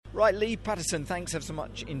Right, Lee Patterson, thanks ever so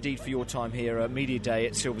much indeed for your time here at Media Day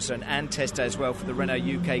at Silverstone and Test Day as well for the Renault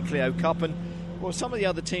UK Clio Cup. And well, some of the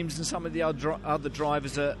other teams and some of the other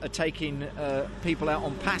drivers are taking people out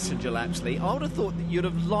on passenger laps, Lee. I would have thought that you'd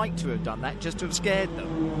have liked to have done that just to have scared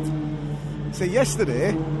them. So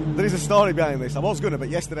yesterday, there is a story behind this. I was going to, but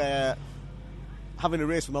yesterday, having a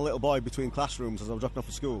race with my little boy between classrooms as I was dropping off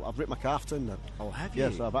for school, I've ripped my calf tendon. Oh, have you?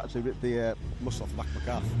 Yeah, so I've actually ripped the muscle off the back of my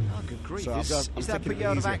calf. Oh, good grief. So Is that put you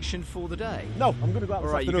out of action for the day? No, I'm going to go out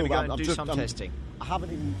this Right, you're afternoon. going to go and do some testing? I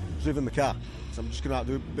haven't even driven the car, so I'm just going to have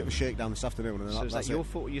to do a bit of a shakedown this afternoon. And So is that your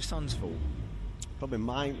fault or your son's fault? Probably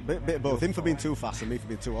mine. Bit of both. Him for being too fast and me for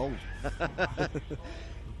being too old.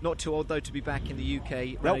 Not too old, though, to be back in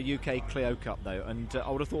the Renault UK Clio Cup, though. And I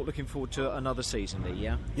would have thought looking forward to another season, Lee,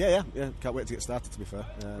 yeah? Yeah. Can't wait to get started, to be fair.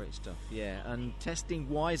 Great stuff, yeah. And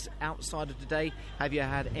testing-wise, outside of today, have you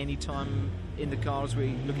had any time in the car as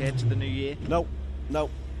we look ahead to the new year? No.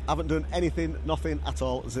 Haven't done anything, nothing at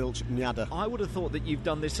all, zilch, nada. I would have thought that you've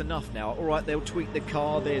done this enough now. All right, they'll tweak the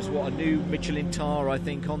car. There's a new Michelin tyre, I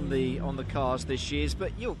think, on the cars this year.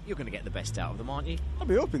 But you're going to get the best out of them, aren't you? I'd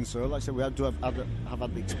be hoping so. Like I said, we have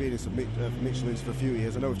had the experience of Michelin's for a few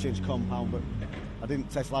years. I know we've changed compound, but I didn't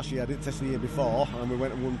test last year. I didn't test the year before, and we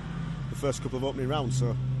went and won the first couple of opening rounds.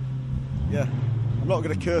 So, yeah. I'm not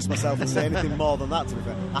going to curse myself and say anything more than that, to be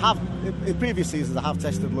fair. I have, in previous seasons, I have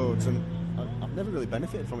tested loads, and I've never really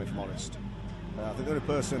benefited from it, if I'm honest. I think the only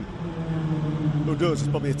person who does is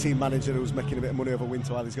probably a team manager who's making a bit of money over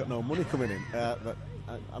winter while he's got no money coming in. But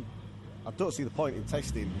I don't see the point in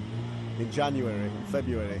testing in January and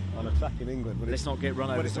February on a track in England. Let's not get run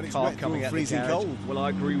over as a it's car coming out freezing the garage. cold. Well,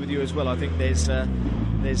 I agree with you as well. I think there's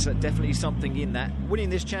definitely something in that. Winning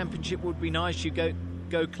this championship would be nice. You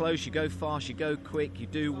go close, you go fast, you go quick, you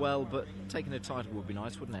do well, but taking a title would be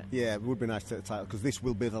nice, wouldn't it? Yeah, it would be nice to take the title, because this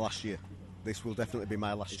will be the last year. This will definitely be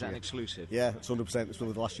my last year. Is that an exclusive? Yeah, it's 100%. This will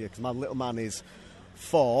be the last year, because my little man is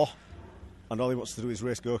 4 and all he wants to do is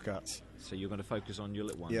race go-karts. So you're going to focus on your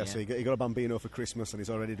little one? Yeah, so he got a Bambino for Christmas and he's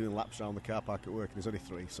already doing laps around the car park at work, and he's only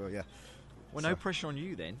 3, so yeah. Well, no pressure on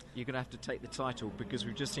you then. You're going to have to take the title, because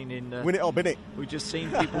we've just seen win it or bin it. We've just seen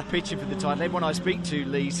people pitching for the title. Everyone I speak to,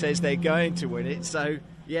 Lee, says they're going to win it. So,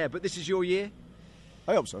 yeah, but this is your year?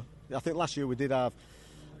 I hope so. I think last year we did have...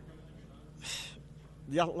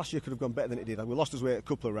 Yeah, last year could have gone better than it did. We lost his way at a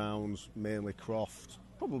couple of rounds, mainly Croft,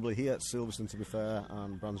 probably here at Silverstone, to be fair,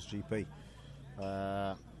 and Brands GP.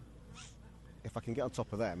 If I can get on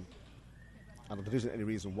top of them, and there isn't any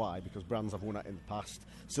reason why, because Brands have won it in the past,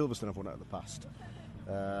 Silverstone have won it in the past.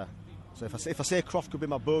 So if I say Croft could be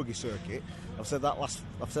my bogey circuit, I've said that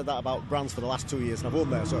about Brands for the last 2 years, and I've won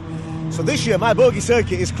there. So this year my bogey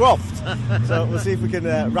circuit is Croft. So we'll see if we can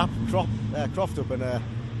wrap Croft up, and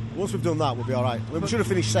once we've done that, we'll be all right. I mean, we should have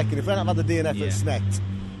finished second. If we hadn't had the DNF at Snet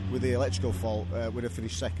with the electrical fault, we'd have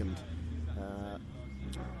finished second.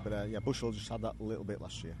 But Bushell just had that a little bit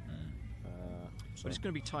last year. But it's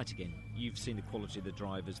going to be tight again. You've seen the quality of the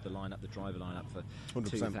drivers, the driver lineup for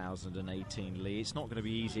 100%. 2018, Lee. It's not going to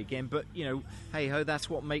be easy again, but hey ho, that's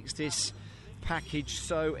what makes this package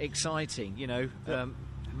so exciting.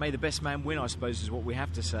 May the best man win, I suppose, is what we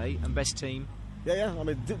have to say, and best team. Yeah. I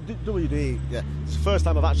mean, WD. Yeah, it's the first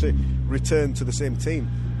time I've actually returned to the same team.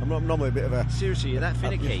 I'm normally a bit of a. Seriously, you're that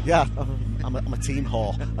finicky? Yeah, I'm a team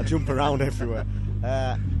whore. I jump around everywhere.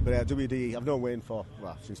 But WD, I've known Wayne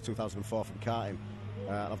since 2004 from karting.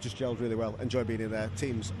 I've just gelled really well. Enjoy being in there.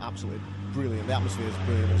 Team's absolutely brilliant. The atmosphere is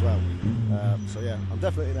brilliant as well. I'm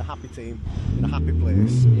definitely in a happy team, in a happy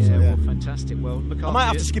place. Yeah, well, fantastic. Well, look, I might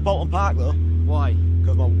have to skip Alton Park though. Why?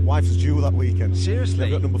 Because my wife's due that weekend. Seriously?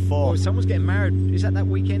 I've got number 4. Well, someone's getting married. Is that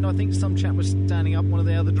weekend? I think some chap was standing up. One of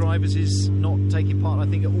the other drivers is not taking part, I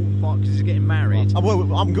think, at Alton Park because he's getting married.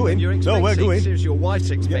 Well, I'm going. You're expecting? No, we're going. Seriously, your wife's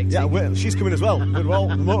expecting? Yeah, she's coming as well. The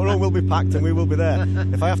motorhome will be packed and we will be there.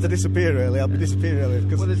 If I have to disappear early, I'll be disappearing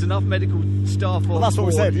early. Well, there's enough medical staff on Well, that's what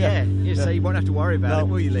we said, yeah. So you won't have to worry about it,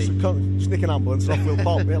 will you, Lee? Snick an ambulance, off we'll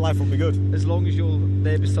pop. Life will be good. As long as you're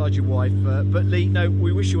there beside your wife. But Lee, no,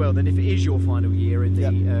 we wish you well then. If it is your final year in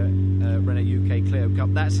the Renault UK Clio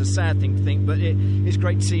Cup, that's a sad thing to think, but it's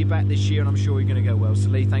great to see you back this year, and I'm sure you're going to go well. So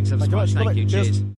Lee, thanks ever so much. Thank you. Cheers.